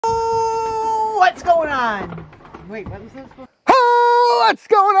what's going on? Wait, what was this? Oh, what's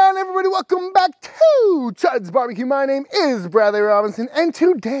going on, everybody? Welcome back to Chuds BBQ. My name is Bradley Robinson, and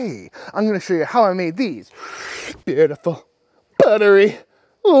today I'm going to show you how I made these beautiful, buttery,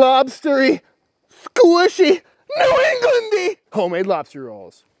 lobstery, squishy, New Englandy homemade lobster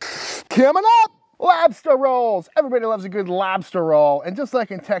rolls. Coming up, lobster rolls. Everybody loves a good lobster roll. And just like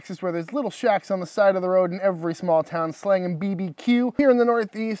in Texas, where there's little shacks on the side of the road in every small town slanging BBQ, here in the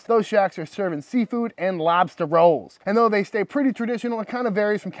Northeast, those shacks are serving seafood and lobster rolls. And though they stay pretty traditional, it kind of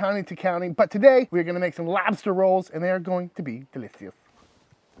varies from county to county. But today, we're going to make some lobster rolls, and they are going to be delicious.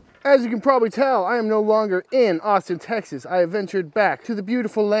 As you can probably tell, I am no longer in Austin, Texas. I have ventured back to the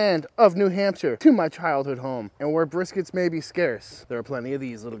beautiful land of New Hampshire, to my childhood home. And where briskets may be scarce, there are plenty of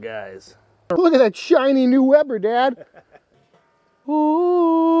these little guys. Look at that shiny new Weber, Dad.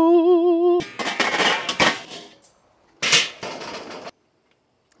 Ooh.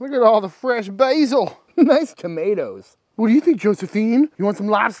 Look at all the fresh basil. Nice tomatoes. What do you think, Josephine? You want some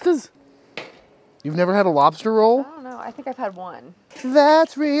lobsters? You've never had a lobster roll? I don't know. I think I've had one.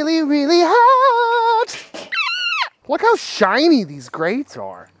 That's really, really hot. Look how shiny these grates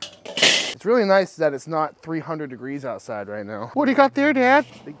are. It's really nice that it's not 300 degrees outside right now. What do you got there, Dad?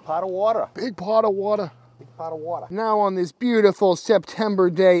 Big pot of water. Big pot of water. Big pot of water. Now on this beautiful September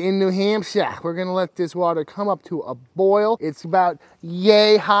day in New Hampshire, we're gonna let this water come up to a boil. It's about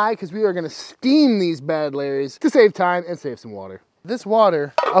yay high because we are gonna steam these bad Larrys to save time and save some water. This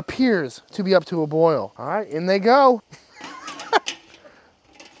water appears to be up to a boil. All right, in they go.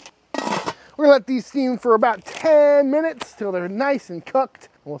 We're gonna let these steam for about 10 minutes till they're nice and cooked.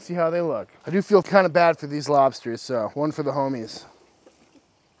 We'll see how they look. I do feel kind of bad for these lobsters, so one for the homies.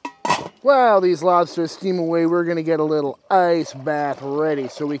 While these lobsters steam away, we're gonna get a little ice bath ready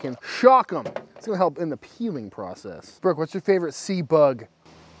so we can shock them. It's gonna help in the peeling process. Brooke, what's your favorite sea bug?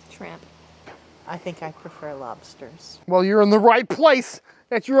 Shrimp. I think I prefer lobsters. Well, you're in the right place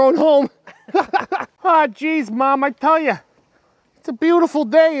at your own home. Oh, geez, Mom, I tell you. It's a beautiful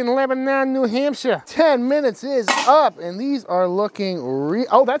day in Lebanon, New Hampshire. 10 minutes is up, and these are looking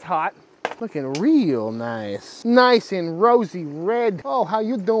oh, that's hot. Looking real nice. Nice and rosy red. Oh, how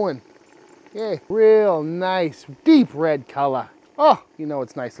you doing? Yeah, real nice, deep red color. Oh, you know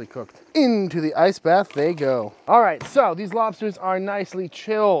it's nicely cooked. Into the ice bath they go. All right, so these lobsters are nicely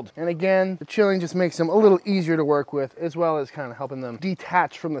chilled. And again, the chilling just makes them a little easier to work with, as well as kind of helping them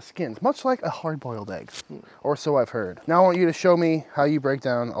detach from the skins, much like a hard-boiled egg, or so I've heard. Now I want you to show me how you break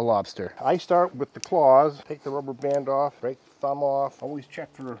down a lobster. I start with the claws, take the rubber band off, break the thumb off. Always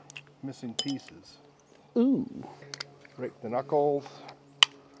check for missing pieces. Ooh. Break the knuckles.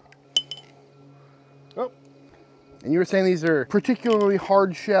 Oh. And you were saying these are particularly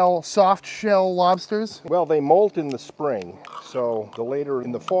hard shell, soft shell lobsters? Well, they molt in the spring, so the later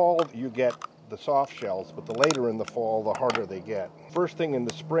in the fall you get the soft shells, but the later in the fall, the harder they get. First thing in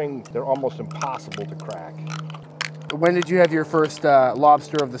the spring, they're almost impossible to crack. When did you have your first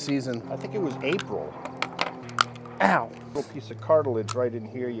lobster of the season? I think it was April. Ow. Little piece of cartilage right in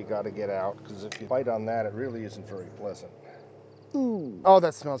here you got to get out, because if you bite on that, it really isn't very pleasant. Ooh. Oh,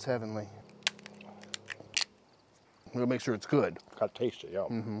 that smells heavenly. We'll make sure it's good. Got to taste it, yeah.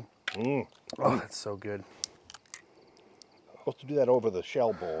 Oh, that's so good. Supposed to do that over the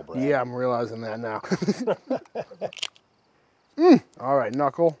shell bowl, Brad. Yeah, I'm realizing that now. All right,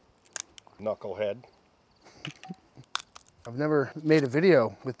 knuckle. Knucklehead. I've never made a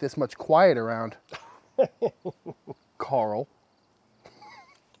video with this much quiet around. Carl.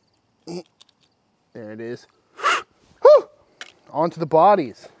 There it is. Onto the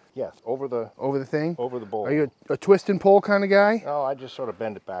bodies. Yes, over the thing? Over the bowl. Are you a twist and pull kind of guy? No, I just sort of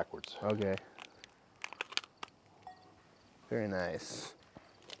bend it backwards. Okay. Very nice.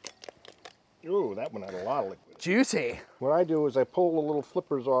 Ooh, that one had a lot of liquid. Juicy. What I do is I pull the little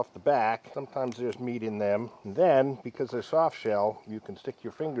flippers off the back. Sometimes there's meat in them. And then, because they're soft shell, you can stick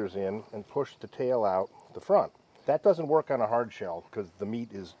your fingers in and push the tail out the front. That doesn't work on a hard shell because the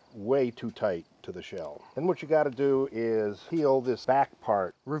meat is way too tight to the shell. Then what you got to do is peel this back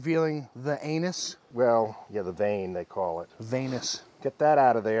part. Revealing the anus? Well, yeah, the vein they call it. Venus. Get that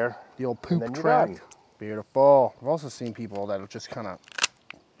out of there. The old poop then you're tract. done. Beautiful. I've also seen people that'll just kind of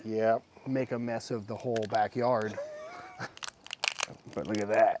make a mess of the whole backyard. But look at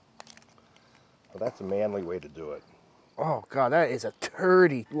that. Well, that's a manly way to do it. Oh God, that is a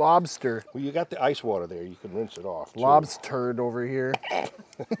turdy lobster. Well, you got the ice water there. You can rinse it off. Lobster turd over here.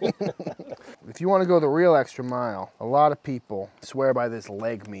 If you want to go the real extra mile, a lot of people swear by this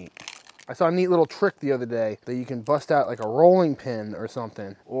leg meat. I saw a neat little trick the other day that you can bust out like a rolling pin or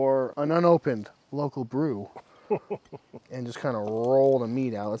something, or an unopened local brew, and just kind of roll the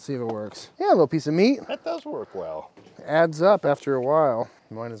meat out. Let's see if it works. Yeah, a little piece of meat. That does work well. Adds up after a while.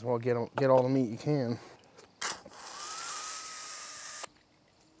 You might as well get all the meat you can.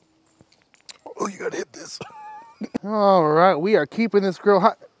 Oh, you gotta hit this. All right, we are keeping this grill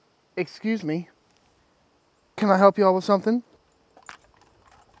hot. Excuse me. Can I help you all with something?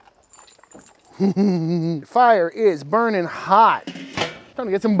 Fire is burning hot. Time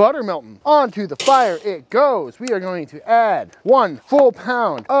to get some butter melting. Onto the fire it goes. We are going to add 1 full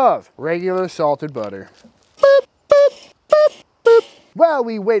pound of regular salted butter. Boop, boop, boop, boop. While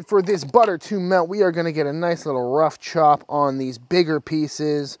we wait for this butter to melt, we are going to get a nice little rough chop on these bigger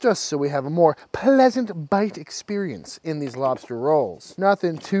pieces, just so we have a more pleasant bite experience in these lobster rolls.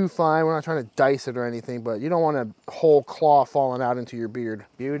 Nothing too fine. We're not trying to dice it or anything, but you don't want a whole claw falling out into your beard.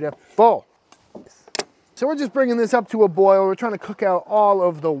 Beautiful. So we're just bringing this up to a boil. We're trying to cook out all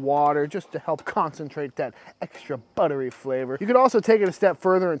of the water just to help concentrate that extra buttery flavor. You could also take it a step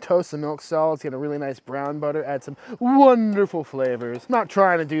further and toast the milk solids, get a really nice brown butter, add some wonderful flavors. Not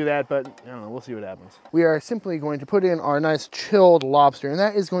trying to do that, but I don't know, we'll see what happens. We are simply going to put in our nice chilled lobster, and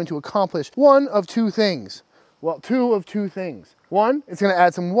that is going to accomplish one of two things. Well, two of two things. One, it's going to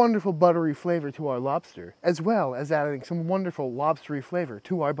add some wonderful buttery flavor to our lobster, as well as adding some wonderful lobstery flavor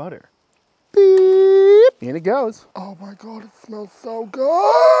to our butter. Beep. In it goes. Oh my God, it smells so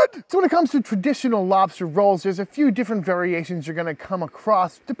good. So when it comes to traditional lobster rolls, there's a few different variations you're gonna come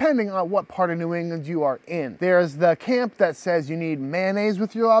across depending on what part of New England you are in. There's the camp that says you need mayonnaise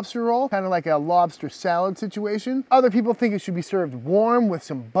with your lobster roll, kind of like a lobster salad situation. Other people think it should be served warm with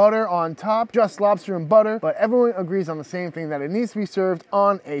some butter on top, just lobster and butter, but everyone agrees on the same thing, that it needs to be served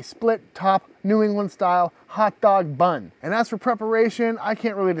on a split top New England style hot dog bun. And as for preparation, I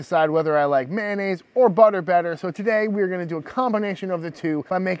can't really decide whether I like mayonnaise or butter better, so today we're gonna do a combination of the two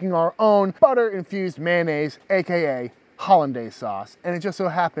by making our own butter infused mayonnaise, aka Hollandaise sauce. And it just so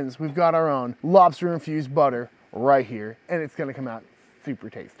happens we've got our own lobster infused butter right here, and it's gonna come out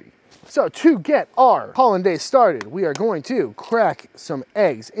super tasty. So to get our Hollandaise started, we are going to crack some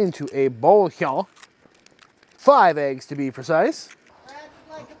eggs into a bowl here. 5 eggs to be precise.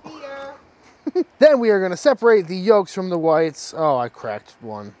 Like a beer. Then we are going to separate the yolks from the whites. Oh, I cracked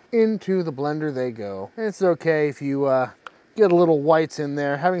one. Into the blender they go. It's okay if you get a little whites in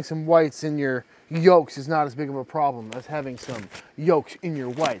there. Having some whites in your yolks is not as big of a problem as having some yolks in your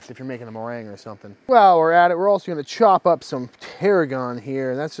whites if you're making a meringue or something. While we're at it, we're also going to chop up some tarragon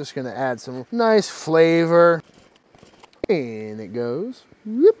here. That's just going to add some nice flavor. In it goes.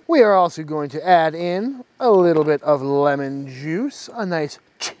 We are also going to add in a little bit of lemon juice, a nice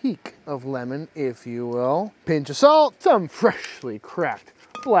cheek of lemon, if you will. Pinch of salt, some freshly cracked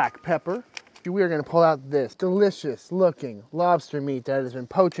black pepper. We are going to pull out this delicious looking lobster meat that has been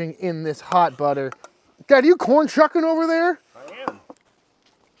poaching in this hot butter. Dad, you corn shucking over there? I am.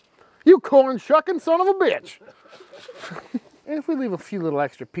 You corn shucking son of a bitch. And if we leave a few little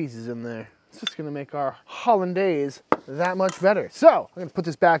extra pieces in there, it's just going to make our Hollandaise that much better. So I'm going to put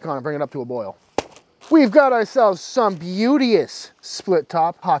this back on and bring it up to a boil. We've got ourselves some beauteous split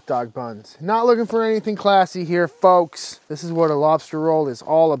top hot dog buns. Not looking for anything classy here, folks. This is what a lobster roll is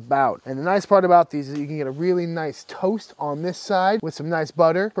all about. And the nice part about these is you can get a really nice toast on this side with some nice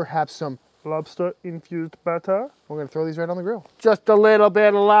butter, perhaps some lobster infused butter. We're gonna throw these right on the grill. Just a little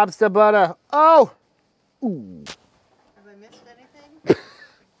bit of lobster butter. Oh! Ooh. Have I missed anything?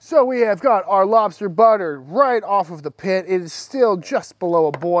 So we have got our lobster butter right off of the pit. It is still just below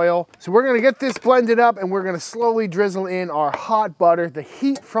a boil. So we're gonna get this blended up and we're gonna slowly drizzle in our hot butter. The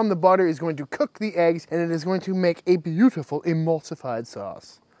heat from the butter is going to cook the eggs and it is going to make a beautiful emulsified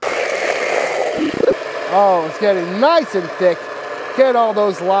sauce. Oh, it's getting nice and thick. Get all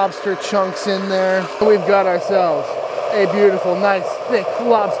those lobster chunks in there. We've got ourselves a beautiful, nice, thick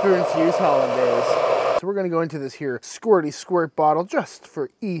lobster infused Hollandaise. So we're gonna go into this here squirty squirt bottle just for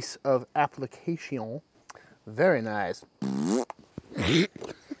ease of application. Very nice.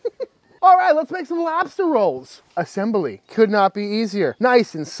 All right, let's make some lobster rolls. Assembly could not be easier.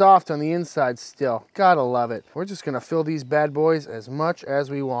 Nice and soft on the inside still. Gotta love it. We're just gonna fill these bad boys as much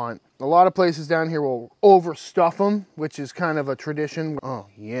as we want. A lot of places down here will overstuff them, which is kind of a tradition. Oh,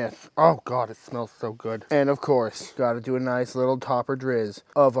 yes. Oh, God, it smells so good. And, of course, got to do a nice little topper drizz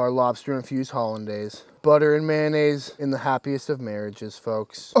of our lobster-infused Hollandaise. Butter and mayonnaise in the happiest of marriages,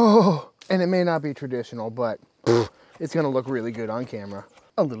 folks. Oh, and it may not be traditional, but it's going to look really good on camera.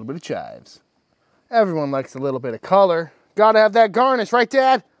 A little bit of chives. Everyone likes a little bit of color. Got to have that garnish, right,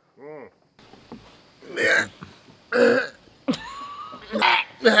 Dad?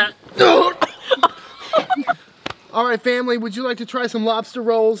 All right, family, would you like to try some lobster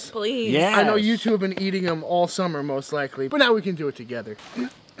rolls? Please. Yeah. I know you two have been eating them all summer, most likely, but now we can do it together.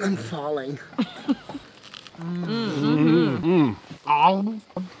 I'm falling.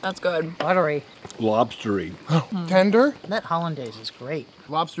 That's good. Buttery. Lobstery. Tender. That Hollandaise is great.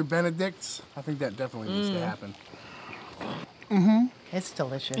 Lobster Benedicts. I think that definitely needs to happen. It's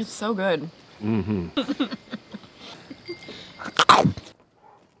delicious. It's so good.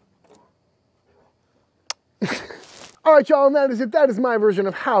 All right, y'all, and that is it. That is my version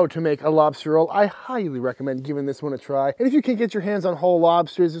of how to make a lobster roll. I highly recommend giving this one a try. And if you can get your hands on whole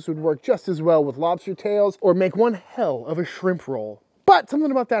lobsters, this would work just as well with lobster tails or make one hell of a shrimp roll. But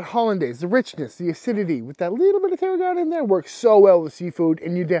something about that Hollandaise, the richness, the acidity, with that little bit of tarragon in there works so well with seafood,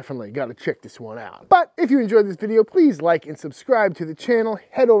 and you definitely gotta check this one out. But if you enjoyed this video, please like and subscribe to the channel.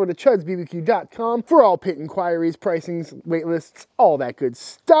 Head over to ChudsBBQ.com for all pit inquiries, pricings, wait lists, all that good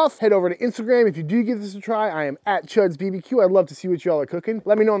stuff. Head over to Instagram if you do give this a try. I am at ChudsBBQ. I'd love to see what y'all are cooking.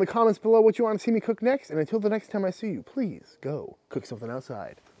 Let me know in the comments below what you want to see me cook next, and until the next time I see you, please go cook something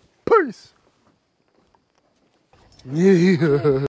outside. Peace! Yeah.